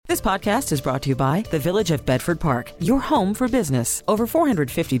This podcast is brought to you by the Village of Bedford Park, your home for business. Over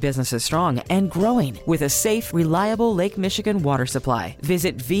 450 businesses strong and growing with a safe, reliable Lake Michigan water supply.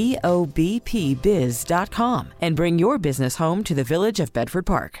 Visit VOBPBiz.com and bring your business home to the Village of Bedford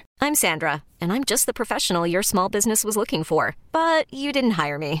Park. I'm Sandra, and I'm just the professional your small business was looking for. But you didn't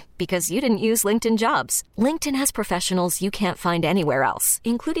hire me because you didn't use LinkedIn Jobs. LinkedIn has professionals you can't find anywhere else,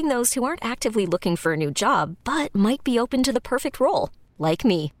 including those who aren't actively looking for a new job, but might be open to the perfect role, like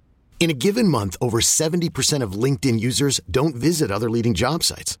me. In a given month, over 70% of LinkedIn users don't visit other leading job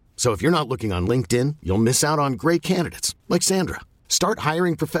sites. So if you're not looking on LinkedIn, you'll miss out on great candidates like Sandra. Start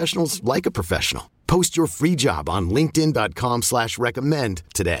hiring professionals like a professional. Post your free job on linkedin.com/recommend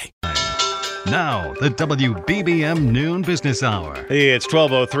today. Now, the WBBM Noon Business Hour. It's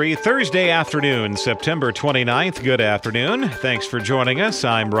 12:03, Thursday afternoon, September 29th. Good afternoon. Thanks for joining us.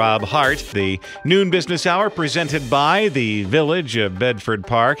 I'm Rob Hart. The Noon Business Hour presented by the Village of Bedford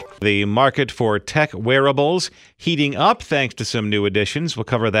Park. The market for tech wearables heating up thanks to some new additions. We'll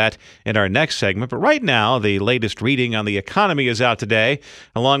cover that in our next segment. But right now, the latest reading on the economy is out today,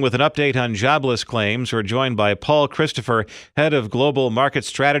 along with an update on jobless claims. We're joined by Paul Christopher, head of global market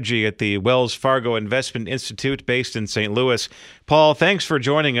strategy at the Wells Fargo Investment Institute based in St. Louis. Paul, thanks for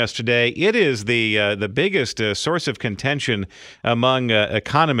joining us today. It is the biggest source of contention among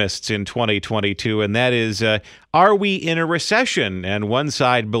economists in 2022, and that is, are we in a recession? And one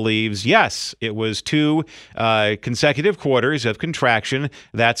side believes, yes, it was two consecutive quarters of contraction.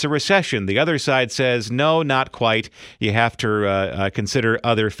 That's a recession. The other side says, no, not quite. You have to consider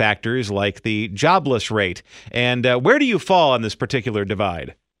other factors like the jobless rate. And where do you fall on this particular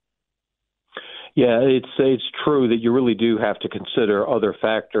divide? Yeah, it's true that you really do have to consider other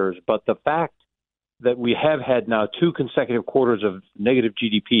factors. But the fact that we have had now two consecutive quarters of negative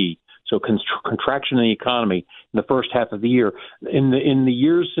GDP, so contraction in the economy in the first half of the year, in the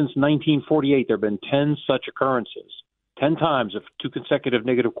years since 1948, there have been 10 such occurrences, 10 times of two consecutive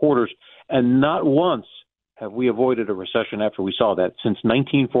negative quarters, and not once have we avoided a recession after we saw that since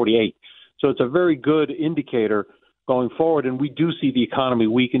 1948. So it's a very good indicator going forward, and we do see the economy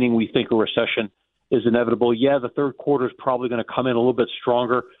weakening. We think a recession is inevitable. Yeah, the third quarter is probably going to come in a little bit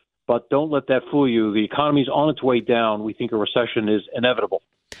stronger, but don't let that fool you. The economy's on its way down. We think a recession is inevitable.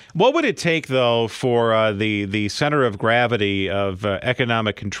 What would it take, though, for the center of gravity of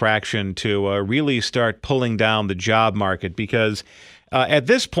economic contraction to really start pulling down the job market? Because at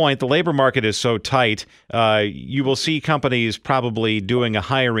this point, the labor market is so tight, you will see companies probably doing a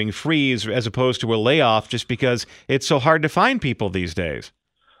hiring freeze as opposed to a layoff just because it's so hard to find people these days.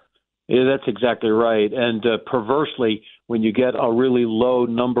 Yeah, that's exactly right. And perversely, when you get a really low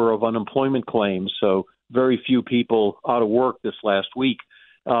number of unemployment claims, so very few people out of work this last week,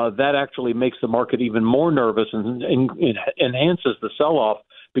 that actually makes the market even more nervous and enhances the sell-off,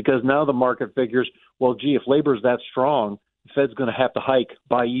 because now the market figures, well, gee, if labor's that strong, the Fed's going to have to hike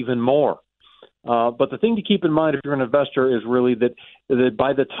by even more. But the thing to keep in mind if you're an investor is really that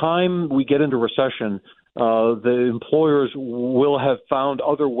by the time we get into recession, the employers will have found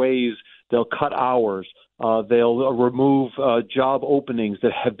other ways. They'll cut hours. They'll remove job openings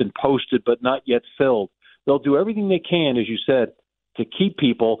that have been posted but not yet filled. They'll do everything they can, as you said, to keep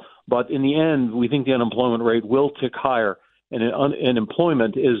people. But in the end, we think the unemployment rate will tick higher. And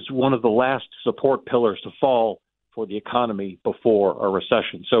unemployment is one of the last support pillars to fall for the economy before a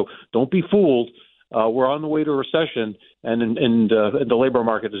recession. So don't be fooled. We're on the way to a recession, and the labor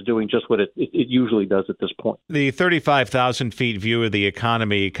market is doing just what it usually does at this point. The 35,000 feet view of the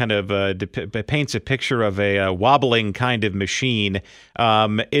economy kind of paints a picture of a wobbling kind of machine.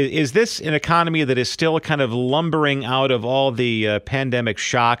 Is this an economy that is still kind of lumbering out of all the pandemic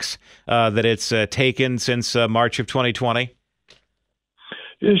shocks that it's taken since March of 2020?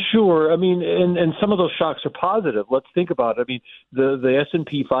 Sure. I mean, and some of those shocks are positive. Let's think about it. I mean, the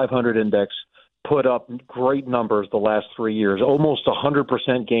S&P 500 index put up great numbers the last 3 years, almost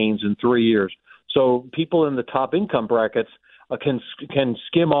 100% gains in 3 years. So people in the top income brackets can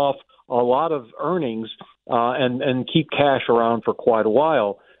skim off a lot of earnings and keep cash around for quite a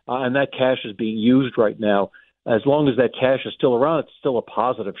while. And that cash is being used right now. As long as that cash is still around, it's still a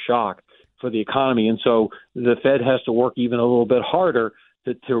positive shock for the economy. And so the Fed has to work even a little bit harder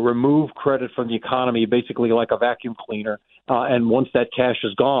to remove credit from the economy, basically like a vacuum cleaner. And once that cash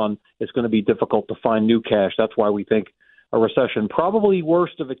is gone, it's going to be difficult to find new cash. That's why we think a recession, probably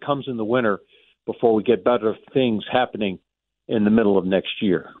worst if it comes in the winter, before we get better things happening in the middle of next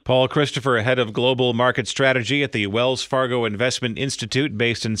year. Paul Christopher, head of global market strategy at the Wells Fargo Investment Institute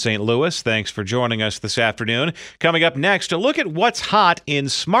based in St. Louis. Thanks for joining us this afternoon. Coming up next, a look at what's hot in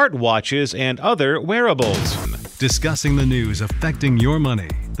smartwatches and other wearables. discussing the news affecting your money.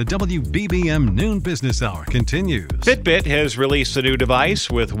 The WBBM Noon Business Hour continues. Fitbit has released a new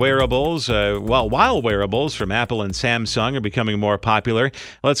device with wearables. While wearables from Apple and Samsung are becoming more popular,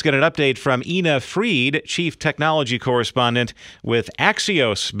 let's get an update from Ina Fried, Chief Technology Correspondent with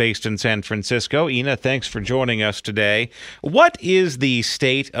Axios, based in San Francisco. Ina, thanks for joining us today. What is the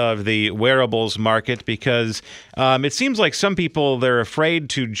state of the wearables market? Because it seems like some people, they're afraid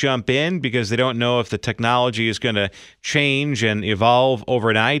to jump in because they don't know if the technology is going to change and evolve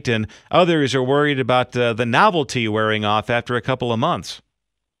overnight. And others are worried about the novelty wearing off after a couple of months.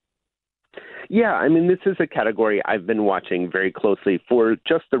 Yeah, I mean, this is a category I've been watching very closely for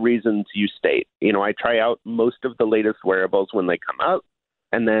just the reasons you state. You know, I try out most of the latest wearables when they come out,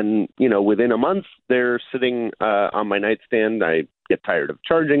 and then, you know, within a month, they're sitting on my nightstand. I get tired of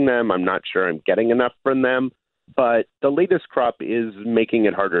charging them. I'm not sure I'm getting enough from them. But the latest crop is making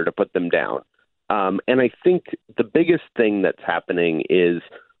it harder to put them down. And I think the biggest thing that's happening is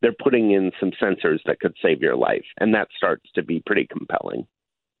they're putting in some sensors that could save your life, and that starts to be pretty compelling.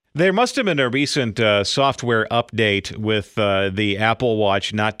 There must have been a recent software update with the Apple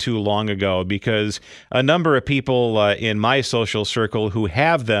Watch not too long ago, because a number of people in my social circle who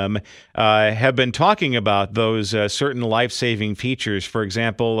have them have been talking about those certain life-saving features. For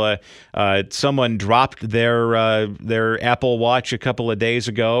example, someone dropped their Apple Watch a couple of days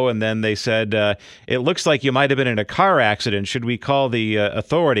ago, and then they said, it looks like you might have been in a car accident. Should we call the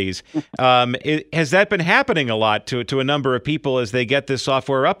authorities? Has that been happening a lot to a number of people as they get this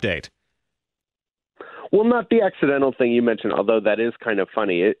software update? Well, not the accidental thing you mentioned, although that is kind of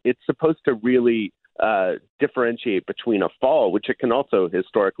funny. It's supposed to really differentiate between a fall, which it can also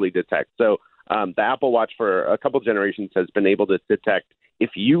historically detect. So the Apple Watch for a couple generations has been able to detect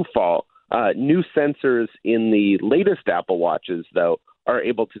if you fall. New sensors in the latest Apple Watches, though, are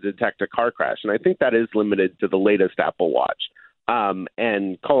able to detect a car crash. And I think that is limited to the latest Apple Watch.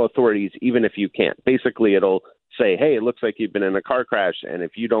 And call authorities even if you can't. Basically, it'll say, hey, it looks like you've been in a car crash, and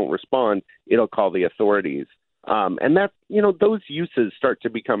if you don't respond, it'll call the authorities. And that, you know, those uses start to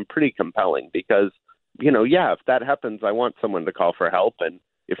become pretty compelling because, you know, yeah, if that happens, I want someone to call for help. And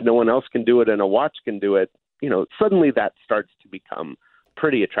if no one else can do it and a watch can do it, you know, suddenly that starts to become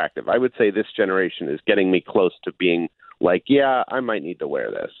pretty attractive. I would say this generation is getting me close to being like, yeah, I might need to wear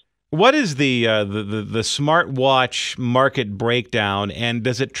this. What is the smartwatch market breakdown, and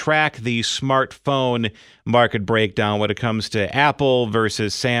does it track the smartphone market breakdown when it comes to Apple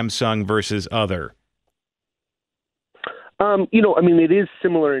versus Samsung versus other? You know, I mean, it is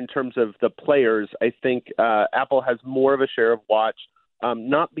similar in terms of the players. I think Apple has more of a share of watch,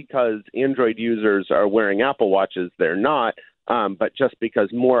 not because Android users are wearing Apple Watches, they're not, but just because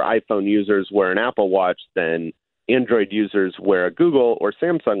more iPhone users wear an Apple Watch than Android users wear a Google or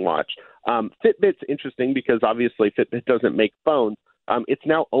Samsung watch. Fitbit's interesting because obviously Fitbit doesn't make phones. It's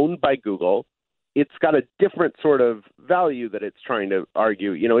now owned by Google. It's got a different sort of value that it's trying to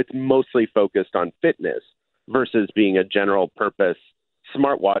argue. You know, it's mostly focused on fitness versus being a general purpose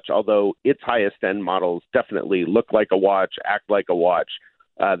smartwatch, although its highest end models definitely look like a watch, act like a watch.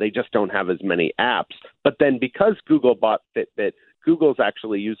 They just don't have as many apps. But then because Google bought Fitbit, Google's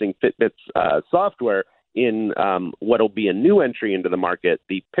actually using Fitbit's software in what will be a new entry into the market,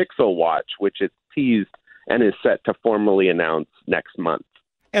 the Pixel Watch, which it's teased and is set to formally announce next month.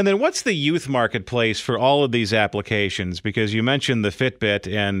 And then what's the youth marketplace for all of these applications? Because you mentioned the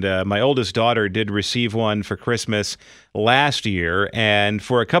Fitbit, and my oldest daughter did receive one for Christmas last year, and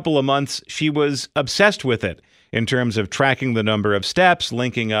for a couple of months, she was obsessed with it in terms of tracking the number of steps,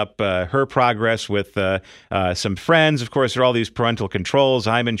 linking up her progress with some friends. Of course, there are all these parental controls.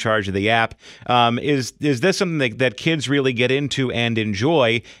 I'm in charge of the app. Is this something that kids really get into and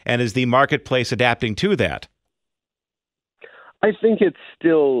enjoy, and is the marketplace adapting to that? I think it's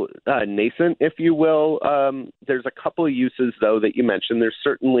still nascent, if you will. There's a couple of uses, though, that you mentioned. There's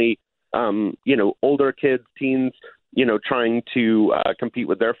certainly, you know, older kids, teens, you know, trying to compete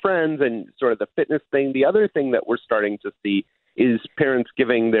with their friends and sort of the fitness thing. The other thing that we're starting to see is parents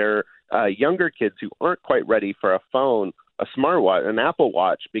giving their younger kids who aren't quite ready for a phone, a smartwatch, an Apple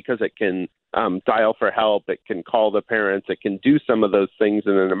Watch, because it can dial for help, it can call the parents, it can do some of those things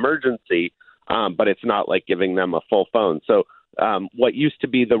in an emergency, but it's not like giving them a full phone. So what used to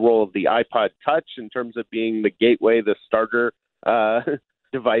be the role of the iPod Touch in terms of being the gateway, the starter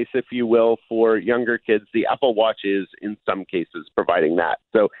device, if you will, for younger kids, the Apple Watch is in some cases providing that.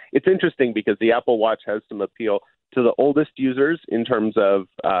 So it's interesting because the Apple Watch has some appeal to the oldest users in terms of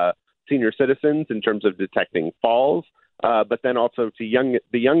senior citizens, in terms of detecting falls, but then also to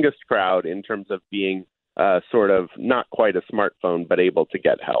the youngest crowd in terms of being sort of not quite a smartphone, but able to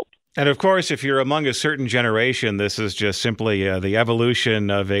get help. And of course, if you're among a certain generation, this is just simply the evolution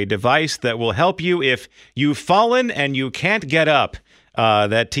of a device that will help you if you've fallen and you can't get up.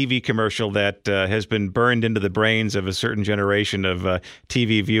 That TV commercial that has been burned into the brains of a certain generation of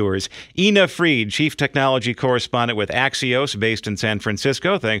TV viewers. Ina Fried, Chief Technology Correspondent with Axios, based in San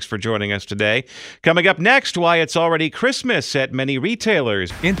Francisco. Thanks for joining us today. Coming up next, why it's already Christmas at many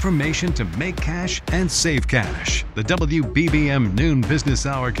retailers. Information to make cash and save cash. The WBBM Noon Business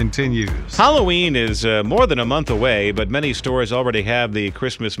Hour continues. Halloween is more than a month away, but many stores already have the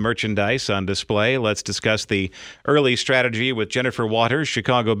Christmas merchandise on display. Let's discuss the early strategy with Jennifer Waters,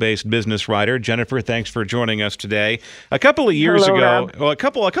 Chicago-based business writer. Jennifer, thanks for joining us today. A couple of years ago,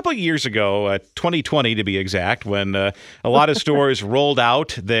 2020 to be exact, when a lot of stores rolled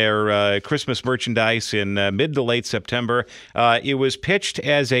out their Christmas merchandise in mid to late September, it was pitched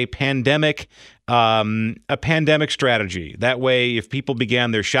as a pandemic strategy. That way, if people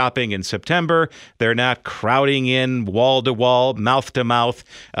began their shopping in September, they're not crowding in wall to wall, mouth to mouth,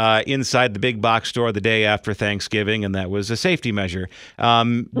 inside the big box store the day after Thanksgiving, and that was a safety measure.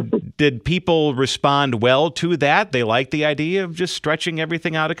 Did people respond well to that? They liked the idea of just stretching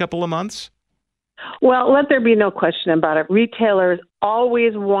everything out a couple of months? Well, let there be no question about it. Retailers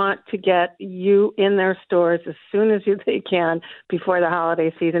always want to get you in their stores as soon as they can before the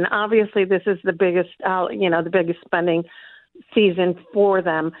holiday season. Obviously, this is the biggest, the biggest spending season for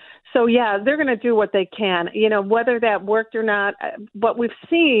them. So, yeah, they're going to do what they can. Whether that worked or not, what we've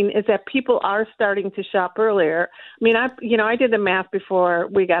seen is that people are starting to shop earlier. I mean, I did the math before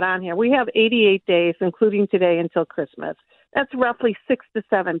we got on here. We have 88 days, including today, until Christmas. That's roughly 6 to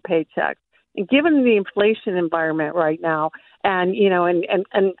 7 paychecks. And given the inflation environment right now, and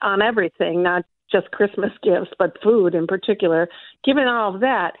on everything, not just Christmas gifts, but food in particular, given all of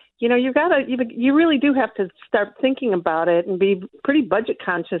that, you really do have to start thinking about it and be pretty budget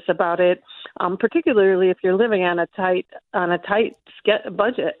conscious about it, particularly if you're living on a tight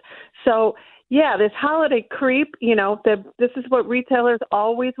budget. So, yeah, this holiday creep, this is what retailers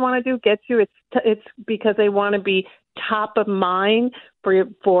always want to do, get you. It's because they want to be top of mind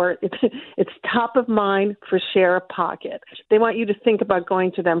for it's top of mind for share a pocket. They want you to think about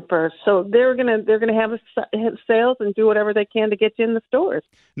going to them first. So they're gonna have sales and do whatever they can to get you in the stores.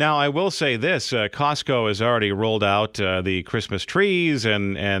 Now, I will say this: Costco has already rolled out the Christmas trees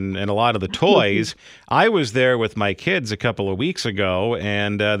and a lot of the toys. I was there with my kids a couple of weeks ago,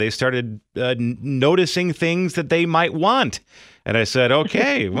 and they started noticing things that they might want. And I said,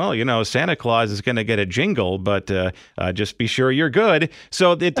 okay, well, Santa Claus is going to get a jingle, but just be sure you're good.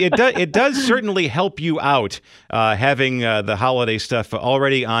 So it does certainly help you out having the holiday stuff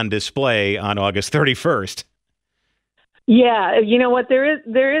already on display on August 31st. Yeah, you know what? There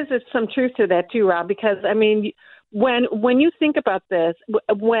is some truth to that too, Rob, because, I mean, when you think about this,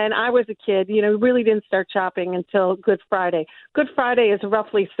 when I was a kid, we really didn't start shopping until Good Friday. Good Friday is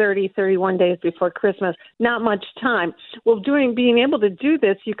roughly 31 days before Christmas. Not much time. Well, being able to do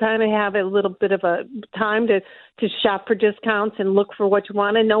this, you kind of have a little bit of a time to shop for discounts and look for what you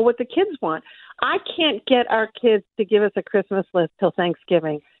want and know what the kids want. I can't get our kids to give us a Christmas list till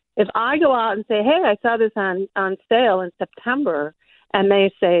Thanksgiving. If I go out and say, hey, I saw this on sale in September, and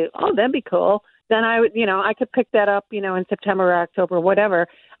they say, oh, that'd be cool, then I could pick that up, in September or October, whatever,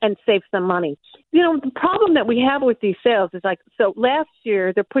 and save some money. The problem that we have with these sales is so last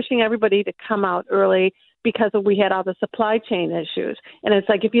year they're pushing everybody to come out early because we had all the supply chain issues. And it's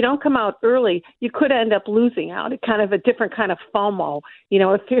like, if you don't come out early, you could end up losing out. It's kind of a different kind of FOMO,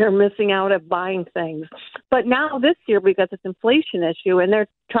 if you're missing out of buying things. But now this year, we got this inflation issue, and they're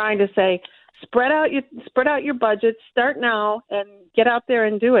trying to say, spread out your budget, start now, and get out there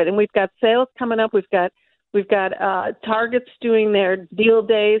and do it. And we've got sales coming up. We've got Target's doing their deal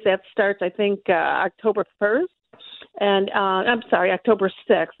days. That starts, I think, October 1st. And October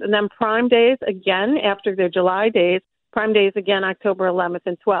 6th. And then Prime Days again after their July days. Prime Days again, October 11th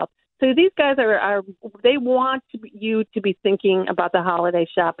and 12th. So these guys they want you to be thinking about the holiday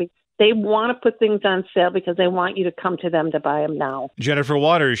shopping. They want to put things on sale because they want you to come to them to buy them now. Jennifer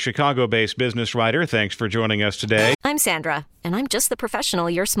Waters, Chicago-based business writer, thanks for joining us today. I'm Sandra, and I'm just the professional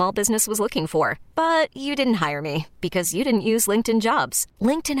your small business was looking for. But you didn't hire me because you didn't use LinkedIn Jobs.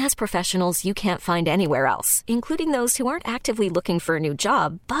 LinkedIn has professionals you can't find anywhere else, including those who aren't actively looking for a new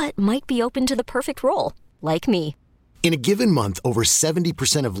job, but might be open to the perfect role, like me. In a given month, over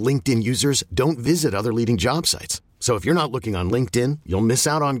 70% of LinkedIn users don't visit other leading job sites. So if you're not looking on LinkedIn, you'll miss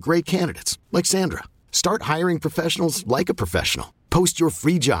out on great candidates like Sandra. Start hiring professionals like a professional. Post your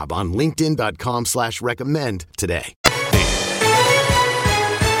free job on linkedin.com/recommend today.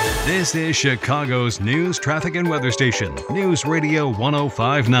 This is Chicago's news, traffic, and weather station, News Radio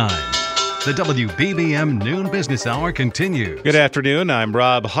 1059. The WBBM Noon Business Hour continues. Good afternoon. I'm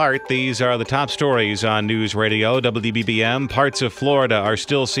Rob Hart. These are the top stories on News Radio WBBM. Parts of Florida are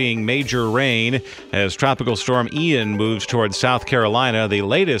still seeing major rain as Tropical Storm Ian moves towards South Carolina. The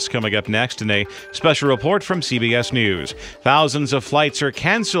latest coming up next in a special report from CBS News. Thousands of flights are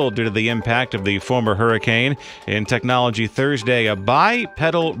canceled due to the impact of the former hurricane. In technology Thursday, a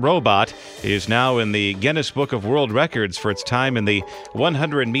bipedal robot is now in the Guinness Book of World Records for its time in the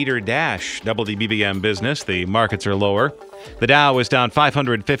 100-meter dash. WBBM business. The markets are lower. The Dow is down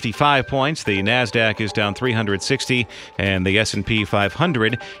 555 points. The Nasdaq is down 360, and the S&P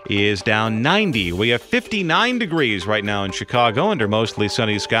 500 is down 90. We have 59 degrees right now in Chicago under mostly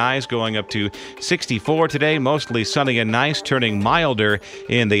sunny skies, going up to 64 today. Mostly sunny and nice, turning milder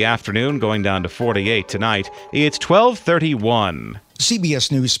in the afternoon, going down to 48 tonight. It's 12:31.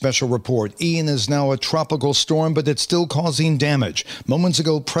 CBS News special report. Ian is now a tropical storm, but it's still causing damage. Moments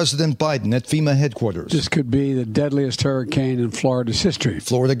ago, President Biden at FEMA headquarters. This could be the deadliest hurricane in Florida's history.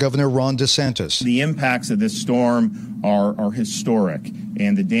 Florida Governor Ron DeSantis. The impacts of this storm are historic,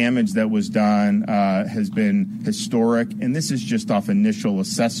 and the damage that was done has been historic, and this is just off initial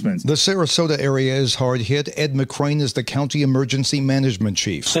assessments. The Sarasota area is hard hit. Ed McCrane is the county emergency management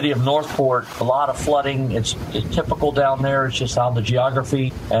chief. City of Northport, a lot of flooding. It's typical down there. It's just how the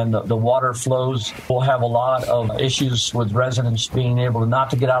geography and the water flows. We'll have a lot of issues with residents being able not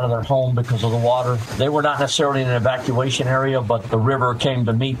to get out of their home because of the water. They were not necessarily in an evacuation area, but the river came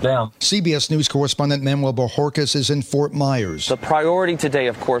to meet them. CBS News correspondent Manuel Bojorquez is in Fort Myers. The priority today,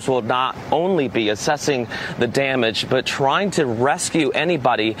 of course, will not only be assessing the damage, but trying to rescue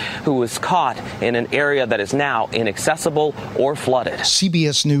anybody who was caught in an area that is now inaccessible or flooded.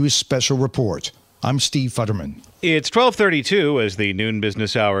 CBS News special report. I'm Steve Futterman. It's 12:32 as the Noon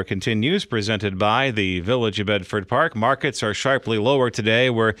Business Hour continues, presented by the Village of Bedford Park. Markets are sharply lower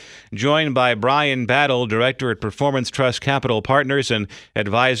today. We're joined by Brian Battle, Director at Performance Trust Capital Partners and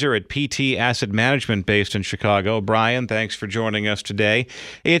Advisor at PT Asset Management based in Chicago. Brian, thanks for joining us today.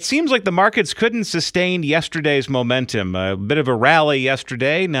 It seems like the markets couldn't sustain yesterday's momentum. A bit of a rally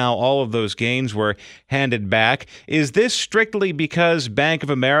yesterday. Now all of those gains were handed back. Is this strictly because Bank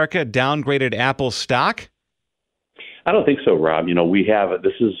of America downgraded Apple stock? I don't think so, Rob. You know, we have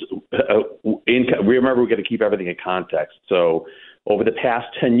this is remember, we've got to keep everything in context. So over the past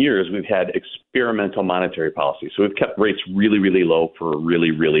 10 years, we've had experimental monetary policy. So we've kept rates really, really low for a really,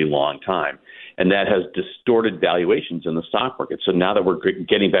 really long time. And that has distorted valuations in the stock market. So now that we're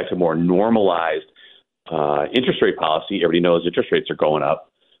getting back to more normalized interest rate policy, everybody knows interest rates are going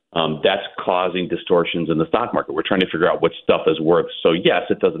up. That's causing distortions in the stock market. We're trying to figure out what stuff is worth. So, yes,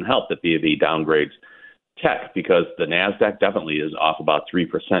 it doesn't help that BofA downgrades tech because the NASDAQ definitely is off about 3%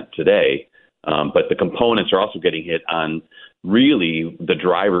 today. But the components are also getting hit on really the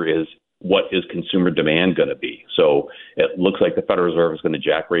driver is what is consumer demand going to be. So it looks like the Federal Reserve is going to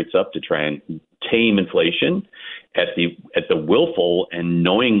jack rates up to try and tame inflation at the willful and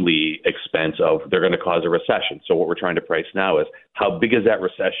knowingly expense of they're going to cause a recession. So what we're trying to price now is how big is that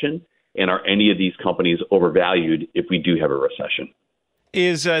recession, and are any of these companies overvalued if we do have a recession?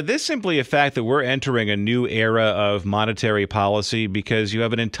 Is this simply a fact that we're entering a new era of monetary policy because you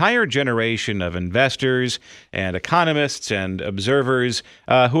have an entire generation of investors and economists and observers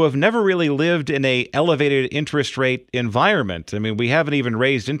who have never really lived in a elevated interest rate environment? I mean, we haven't even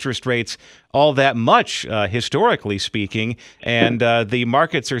raised interest rates all that much, historically speaking, and the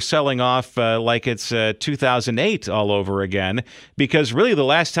markets are selling off like it's 2008 all over again, because really the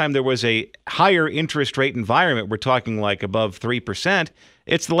last time there was a higher interest rate environment, we're talking like above 3%,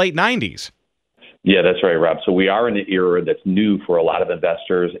 it's the late 90s. Yeah, that's right, Rob. So we are in an era that's new for a lot of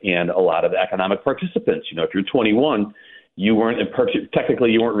investors and a lot of economic participants. You know, if you're 21, you weren't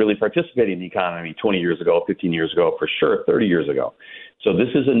really participating in the economy 20 years ago, 15 years ago, for sure, 30 years ago. So this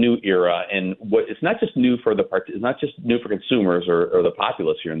is a new era, and it's not just new for consumers or the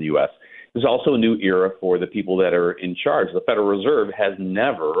populace here in the U.S. It's also a new era for the people that are in charge. The Federal Reserve has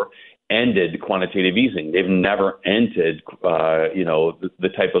never ended quantitative easing. They've never ended, the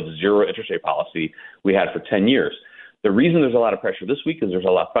type of zero interest rate policy we had for 10 years. The reason there's a lot of pressure this week is there's a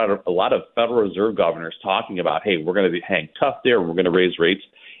lot of Federal Reserve governors talking about, hey, we're going to hang tough there, we're going to raise rates.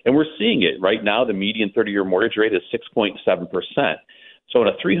 And we're seeing it right now. The median 30-year mortgage rate is 6.7%. So in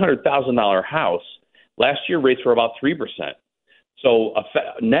a $300,000 house, last year rates were about 3%. So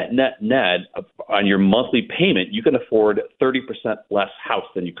net on your monthly payment, you can afford 30% less house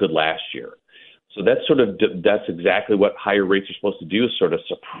than you could last year. So that's exactly what higher rates are supposed to do, is sort of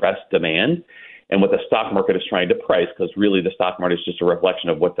suppress demand. and what the stock market is trying to price, because really the stock market is just a reflection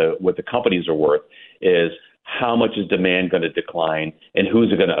of what the companies are worth, is how much is demand going to decline and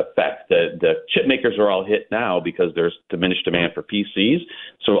who's it going to affect? The chip makers are all hit now because there's diminished demand for PCs.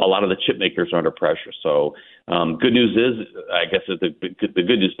 So a lot of the chip makers are under pressure. So good news is, I guess the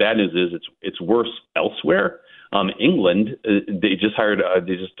good news, bad news is it's worse elsewhere. England, they just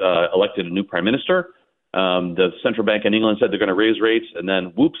elected a new prime minister. The central bank in England said they're going to raise rates, and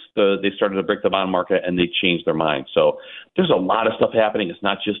then whoops, they started to break the bond market and they changed their mind. So there's a lot of stuff happening. It's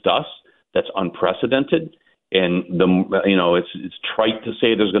not just us. That's unprecedented. And it's trite to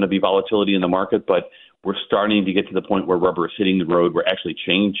say there's going to be volatility in the market, but we're starting to get to the point where rubber is hitting the road. We're actually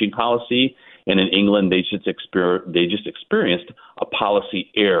changing policy. And in England, they just experienced a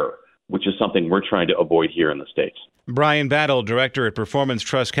policy error, which is something we're trying to avoid here in the States. Brian Battle, Director at Performance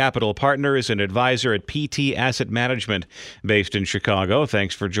Trust Capital Partners and advisor at PT Asset Management, based in Chicago.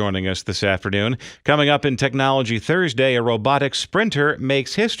 Thanks for joining us this afternoon. Coming up in Technology Thursday, a robotic sprinter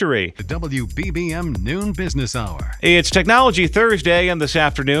makes history. The WBBM Noon Business Hour. It's Technology Thursday, and this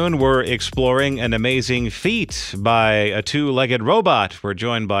afternoon we're exploring an amazing feat by a two-legged robot. We're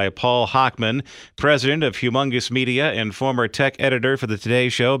joined by Paul Hochman, president of Humongous Media and former tech editor for the Today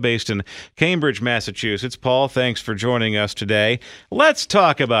Show, based in Cambridge, Massachusetts. Paul, thanks for joining us today. Let's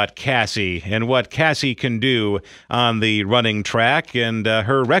talk about Cassie and what Cassie can do on the running track and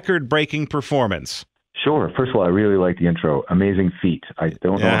her record-breaking performance. Sure. First of all, I really like the intro. Amazing feat. I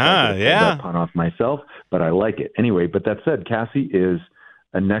don't know if I could have pulled that pun off myself, but I like it. Anyway, but that said, Cassie is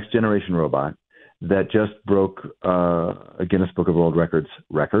a next-generation robot that just broke a Guinness Book of World Records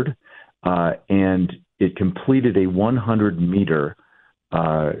record, and it completed a 100-meter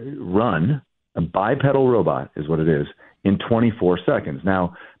run. A bipedal robot is what it is, in 24 seconds.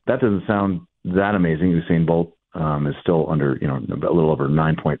 Now, that doesn't sound that amazing. Usain Bolt is still under, a little over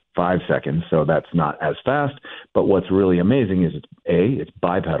 9.5 seconds, so that's not as fast. But what's really amazing is it's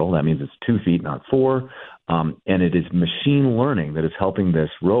bipedal. That means it's 2 feet, not 4. And it is machine learning that is helping this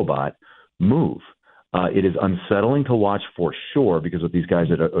robot move. It is unsettling to watch for sure, because what these guys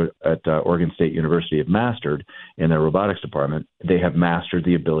at Oregon State University have mastered in their robotics department, they have mastered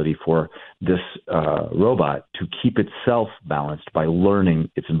the ability for this robot to keep itself balanced by learning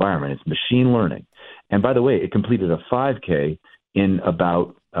its environment. It's machine learning. And by the way, it completed a 5K in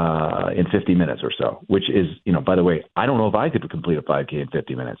about in 50 minutes or so, which is, by the way, I don't know if I could complete a 5K in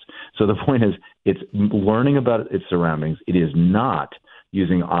 50 minutes. So the point is, it's learning about its surroundings. It is not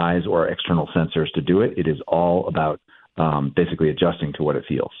using eyes or external sensors to do it. It is all about basically adjusting to what it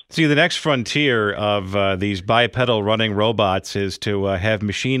feels. See, the next frontier of these bipedal running robots is to have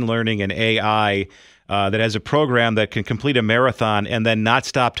machine learning and AI that has a program that can complete a marathon and then not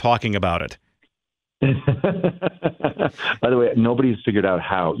stop talking about it. By the way, nobody's figured out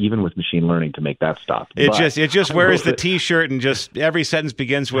how, even with machine learning, to make that stop. It just wears the T-shirt and just every sentence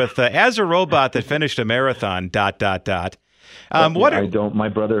begins with, as a robot that finished a marathon, ... My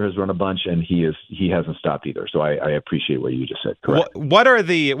brother has run a bunch, and he hasn't stopped either. So I appreciate what you just said. Correct. What are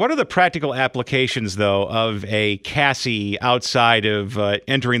the practical applications, though, of a Cassie outside of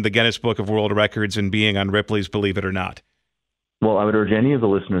entering the Guinness Book of World Records and being on Ripley's Believe It or Not? Well, I would urge any of the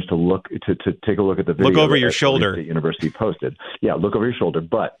listeners to take a look at the video. Look over your shoulder. The university posted. Yeah, look over your shoulder.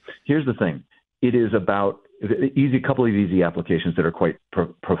 But here's the thing: it is about a couple of easy applications that are quite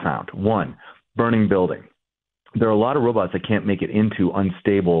profound. One, burning building. There are a lot of robots that can't make it into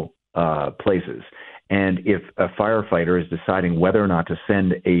unstable places. And if a firefighter is deciding whether or not to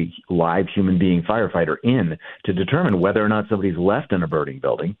send a live human being firefighter in to determine whether or not somebody's left in a burning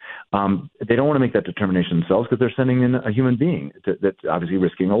building, they don't want to make that determination themselves, because they're sending in a human being that's obviously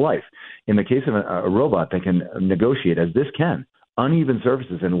risking a life. In the case of a robot that can negotiate, as this can, uneven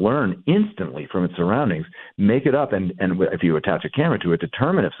surfaces and learn instantly from its surroundings, make it up, and if you attach a camera to it,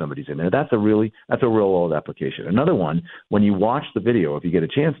 determine if somebody's in there. That's a real world application. Another one, when you watch the video, if you get a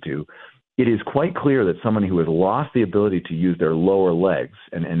chance to, it is quite clear that someone who has lost the ability to use their lower legs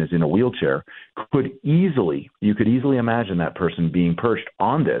and is in a wheelchair you could easily imagine that person being perched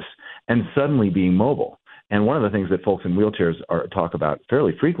on this and suddenly being mobile. And one of the things that folks in wheelchairs talk about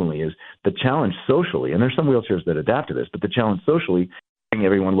fairly frequently is the challenge socially, and there's some wheelchairs that adapt to this, but the challenge socially, having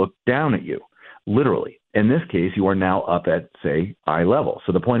everyone look down at you, literally. In this case, you are now up at, say, eye level.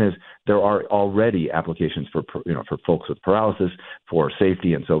 So the point is, there are already applications for folks with paralysis, for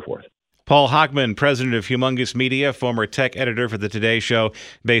safety, and so forth. Paul Hochman, president of Humongous Media, former tech editor for the Today Show,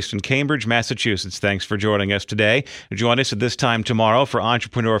 based in Cambridge, Massachusetts. Thanks for joining us today. Join us at this time tomorrow for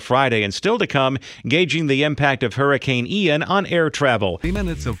Entrepreneur Friday, and still to come, gauging the impact of Hurricane Ian on air travel. 3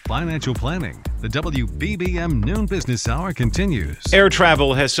 minutes of financial planning. The WBBM Noon Business Hour continues. Air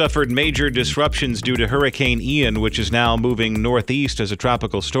travel has suffered major disruptions due to Hurricane Ian, which is now moving northeast as a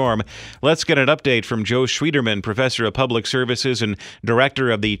tropical storm. Let's get an update from Joe Schwieterman, Professor of Public Services and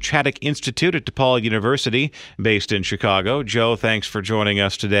Director of the Chaddock Institute at DePaul University, based in Chicago. Joe, thanks for joining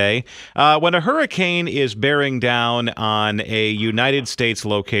us today. When a hurricane is bearing down on a United States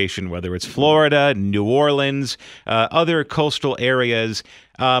location, whether it's Florida, New Orleans, other coastal areas,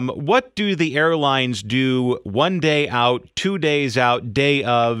 what do the airlines do 1 day out, 2 days out, day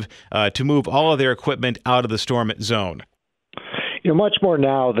of, to move all of their equipment out of the storm zone? Much more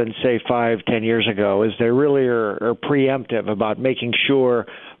now than, say, 5-10 years ago, is they really are preemptive about making sure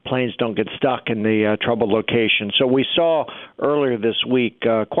planes don't get stuck in the troubled location. So we saw earlier this week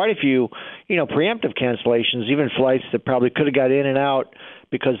quite a few, preemptive cancellations, even flights that probably could have got in and out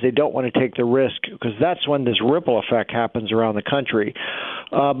because they don't want to take the risk, because that's when this ripple effect happens around the country.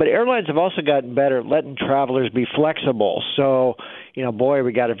 But airlines have also gotten better at letting travelers be flexible. So,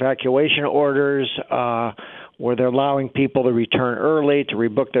 we got evacuation orders where they're allowing people to return early, to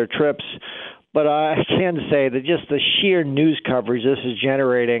rebook their trips. But I can say that just the sheer news coverage this is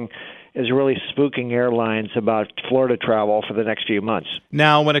generating is really spooking airlines about Florida travel for the next few months.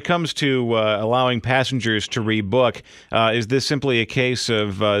 Now, when it comes to allowing passengers to rebook, is this simply a case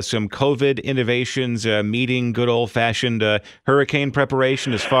of some COVID innovations meeting good old-fashioned hurricane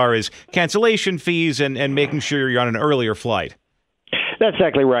preparation as far as cancellation fees and making sure you're on an earlier flight? That's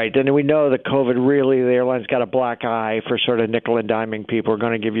exactly right. And we know that COVID really, the airline's got a black eye for sort of nickel and diming people. Are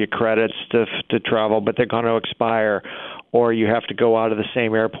going to give you credits to travel, but they're going to expire, or you have to go out of the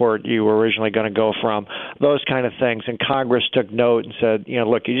same airport you were originally going to go from, those kind of things. And Congress took note and said,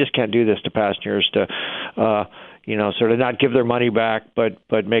 look, you just can't do this to passengers to, sort of not give their money back, but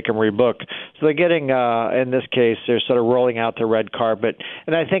make them rebook. So they're getting, in this case, they're sort of rolling out the red carpet.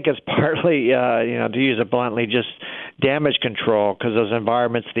 And I think it's partly, to use it bluntly, just damage control, because those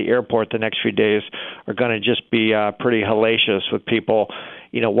environments at the airport the next few days are going to just be pretty hellacious with people,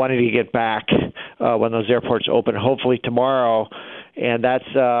 wanting to get back when those airports open, hopefully tomorrow. And that's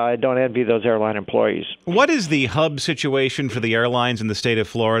I don't envy those airline employees. What is the hub situation for the airlines in the state of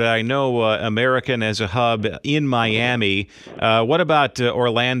Florida? I know American has a hub in Miami. What about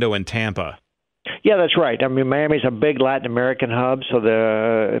Orlando and Tampa? Yeah, that's right. I mean, Miami's a big Latin American hub, so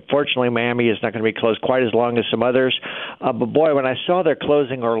fortunately Miami is not going to be closed quite as long as some others. But boy, when I saw they're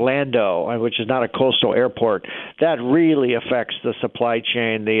closing Orlando, which is not a coastal airport, that really affects the supply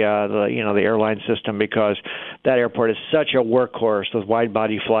chain, the airline system, because that airport is such a workhorse with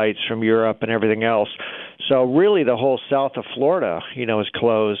wide-body flights from Europe and everything else. So really the whole south of Florida, is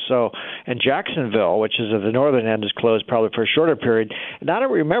closed. So, and Jacksonville, which is at the northern end, is closed probably for a shorter period. And I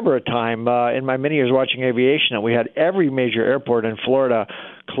don't remember a time in my many years watching aviation that we had every major airport in Florida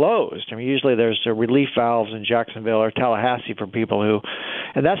closed. I mean, usually there's relief valves in Jacksonville or Tallahassee for people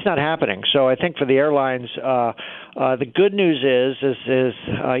and that's not happening. So I think for the airlines, the good news is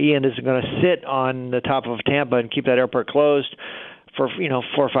Ian isn't going to sit on the top of Tampa and keep that airport closed for 4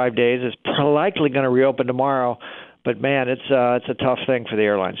 or 5 days. It's likely going to reopen tomorrow, but man, it's a tough thing for the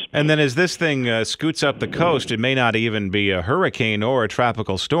airlines. And then as this thing scoots up the coast, it may not even be a hurricane or a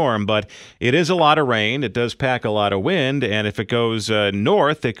tropical storm, but it is a lot of rain. It does pack a lot of wind, and if it goes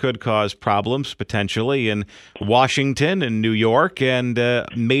north, it could cause problems potentially in Washington and New York and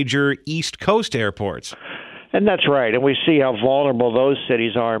major East Coast airports. And that's right. And we see how vulnerable those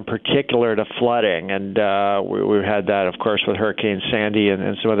cities are in particular to flooding. And we've had that, of course, with Hurricane Sandy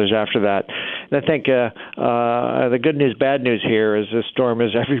and some others after that. And I think the good news, bad news here is this storm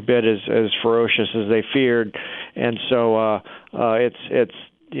is every bit as ferocious as they feared. And so it's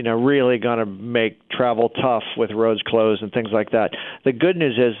really going to make travel tough with roads closed and things like that. The good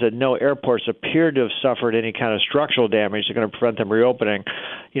news is that no airports appear to have suffered any kind of structural damage that's going to prevent them reopening.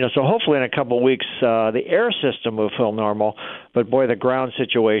 So hopefully in a couple of weeks, the air system will feel normal. But boy, the ground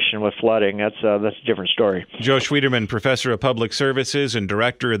situation with flooding, that's a different story. Joe Schwieterman, Professor of Public Services and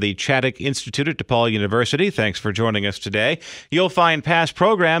Director of the Chaddock Institute at DePaul University. Thanks for joining us today. You'll find past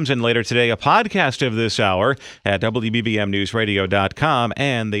programs and later today a podcast of this hour at WBBMNewsRadio.com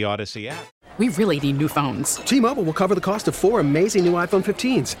and the Odyssey app. We really need new phones. T-Mobile will cover the cost of 4 amazing new iPhone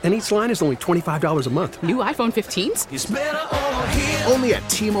 15s, and each line is only $25 a month. New iPhone 15s? It's better over here. Only at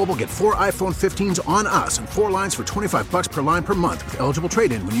T-Mobile, get 4 iPhone 15s on us and 4 lines for $25 per line per month with eligible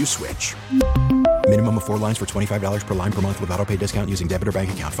trade-in when you switch. Minimum of 4 lines for $25 per line per month with autopay discount using debit or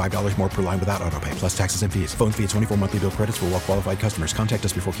bank account. $5 more per line without autopay, plus taxes and fees. Phone fee at 24 monthly bill credits for well-qualified customers. Contact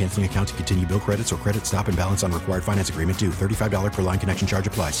us before canceling account to continue bill credits or credit stop and balance on required finance agreement due. $35 per line connection charge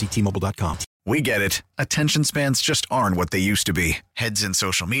applies. See T-Mobile.com. We get it. Attention spans just aren't what they used to be. Heads in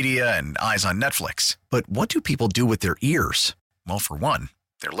social media and eyes on Netflix. But what do people do with their ears? Well, for one,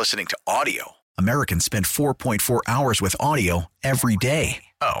 they're listening to audio. Americans spend 4.4 hours with audio every day.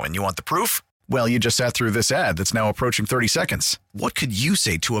 Oh, and you want the proof? Well, you just sat through this ad that's now approaching 30 seconds. What could you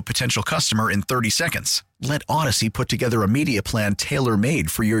say to a potential customer in 30 seconds? Let Odyssey put together a media plan tailor-made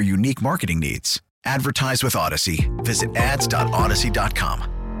for your unique marketing needs. Advertise with Odyssey. Visit ads.odyssey.com.